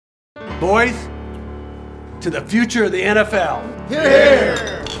Boys, to the future of the NFL. Here!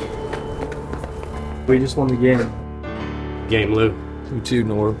 We just won the game. Game, Lou. 2-2,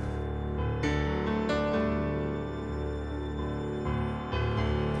 Norb.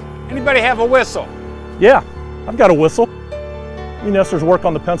 Anybody have a whistle? Yeah, I've got a whistle. Me and Esther's work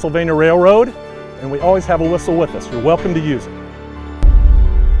on the Pennsylvania Railroad, and we always have a whistle with us. You're welcome to use it.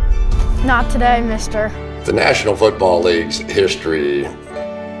 Not today, mister. The National Football League's history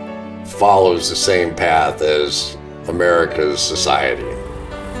follows the same path as America's society.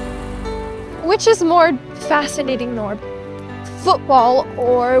 Which is more fascinating, Norb? Football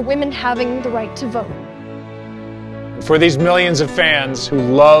or women having the right to vote? For these millions of fans who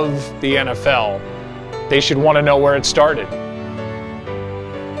love the NFL, they should want to know where it started.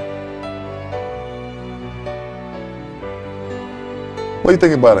 What do you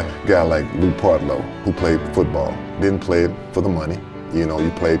think about a guy like Lou Partlow, who played football? Didn't play it for the money. You know, you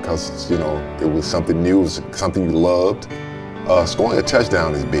played because, you know, it was something new, it was something you loved. Scoring a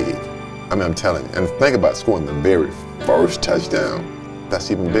touchdown is big. I mean, I'm telling you. And think about scoring the very first touchdown.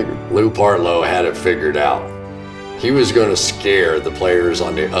 That's even bigger. Lou Partlow had it figured out. He was going to scare the players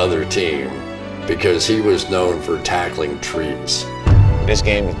on the other team because he was known for tackling trees. This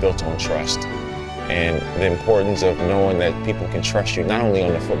game is built on trust and the importance of knowing that people can trust you, not only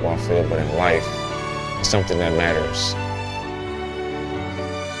on the football field, but in life, is something that matters.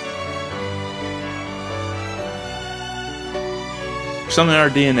 Something in our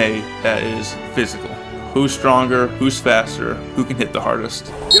DNA that is physical. Who's stronger, who's faster, who can hit the hardest.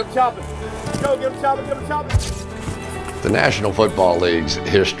 Get him chopping. Go, get him chopping, get him chopping. The National Football League's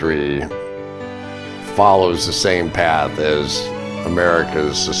history follows the same path as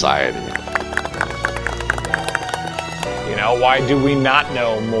America's society. You know, why do we not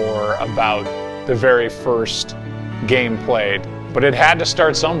know more about the very first game played? But it had to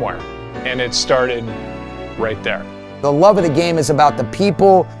start somewhere, and it started right there. The love of the game is about the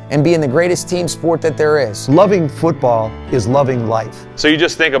people and being the greatest team sport that there is. Loving football is loving life. So you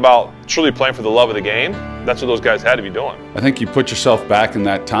just think about truly playing for the love of the game? That's what those guys had to be doing. I think you put yourself back in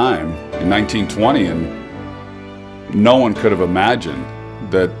that time, in 1920, and no one could have imagined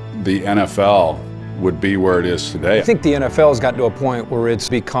that the NFL would be where it is today. I think the NFL has gotten to a point where it's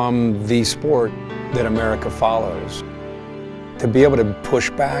become the sport that America follows. To be able to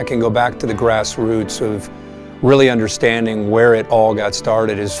push back and go back to the grassroots of really understanding where it all got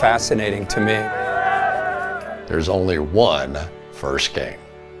started is fascinating to me. There's only one first game.